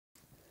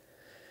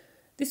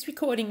This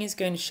recording is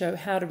going to show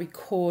how to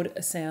record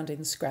a sound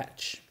in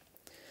Scratch.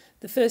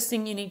 The first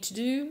thing you need to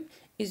do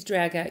is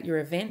drag out your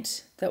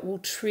event that will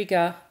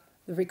trigger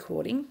the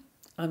recording.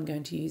 I'm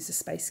going to use the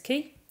space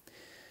key.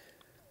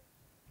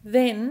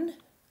 Then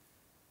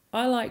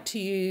I like to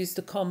use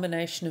the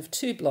combination of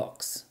two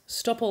blocks.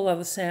 Stop all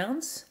other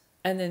sounds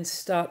and then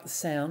start the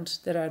sound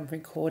that I'm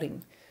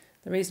recording.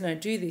 The reason I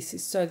do this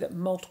is so that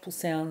multiple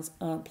sounds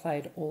aren't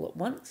played all at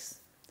once.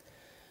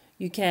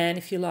 You can,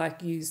 if you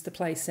like, use the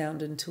play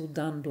sound until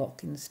done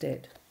block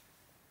instead.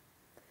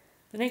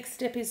 The next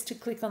step is to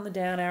click on the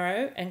down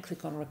arrow and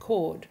click on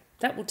record.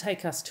 That will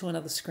take us to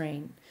another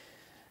screen.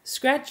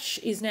 Scratch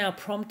is now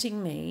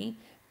prompting me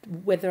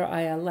whether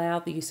I allow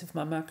the use of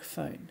my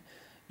microphone.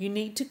 You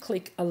need to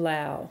click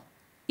allow.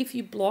 If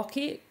you block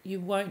it,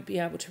 you won't be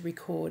able to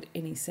record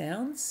any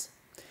sounds.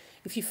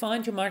 If you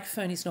find your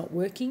microphone is not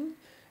working,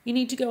 you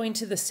need to go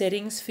into the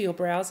settings for your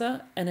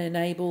browser and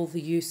enable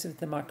the use of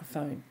the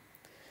microphone.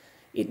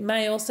 It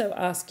may also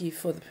ask you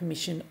for the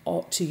permission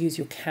to use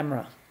your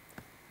camera.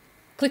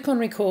 Click on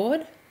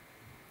record.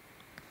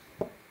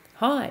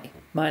 Hi,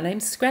 my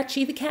name's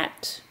Scratchy the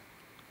cat.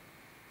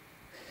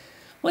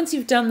 Once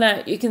you've done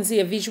that, you can see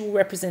a visual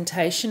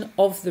representation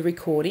of the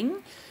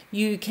recording.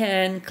 You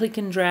can click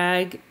and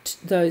drag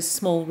those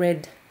small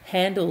red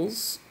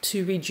handles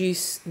to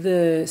reduce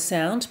the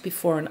sound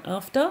before and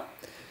after.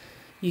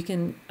 You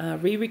can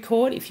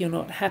re-record if you're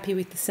not happy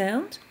with the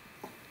sound.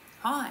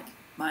 Hi,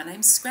 my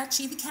name's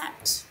Scratchy the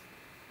cat.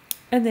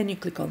 And then you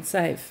click on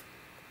save.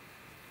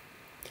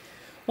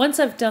 Once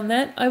I've done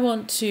that, I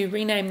want to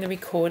rename the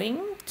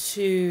recording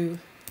to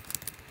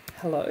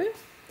hello.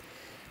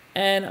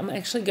 And I'm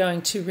actually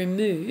going to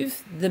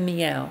remove the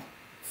meow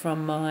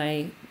from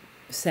my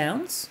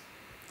sounds.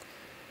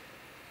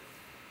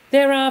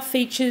 There are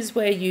features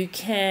where you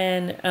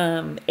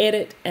can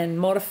edit and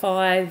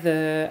modify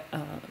the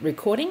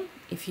recording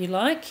if you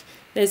like.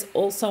 There's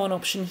also an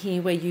option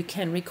here where you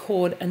can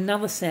record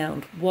another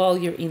sound while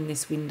you're in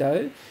this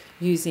window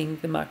using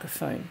the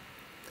microphone.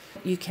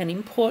 You can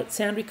import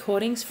sound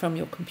recordings from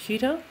your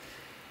computer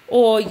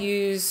or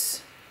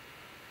use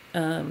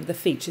the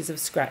features of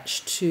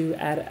Scratch to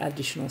add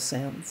additional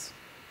sounds.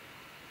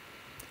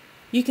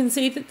 You can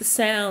see that the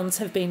sounds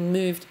have been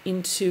moved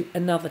into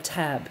another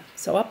tab.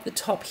 So up the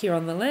top here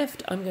on the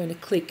left, I'm going to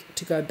click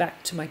to go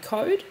back to my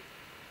code.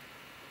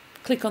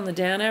 Click on the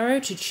down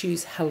arrow to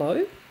choose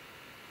hello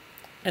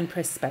and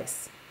press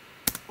space.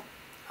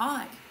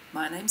 Hi,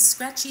 my name's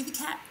Scratchy the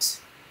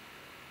cat.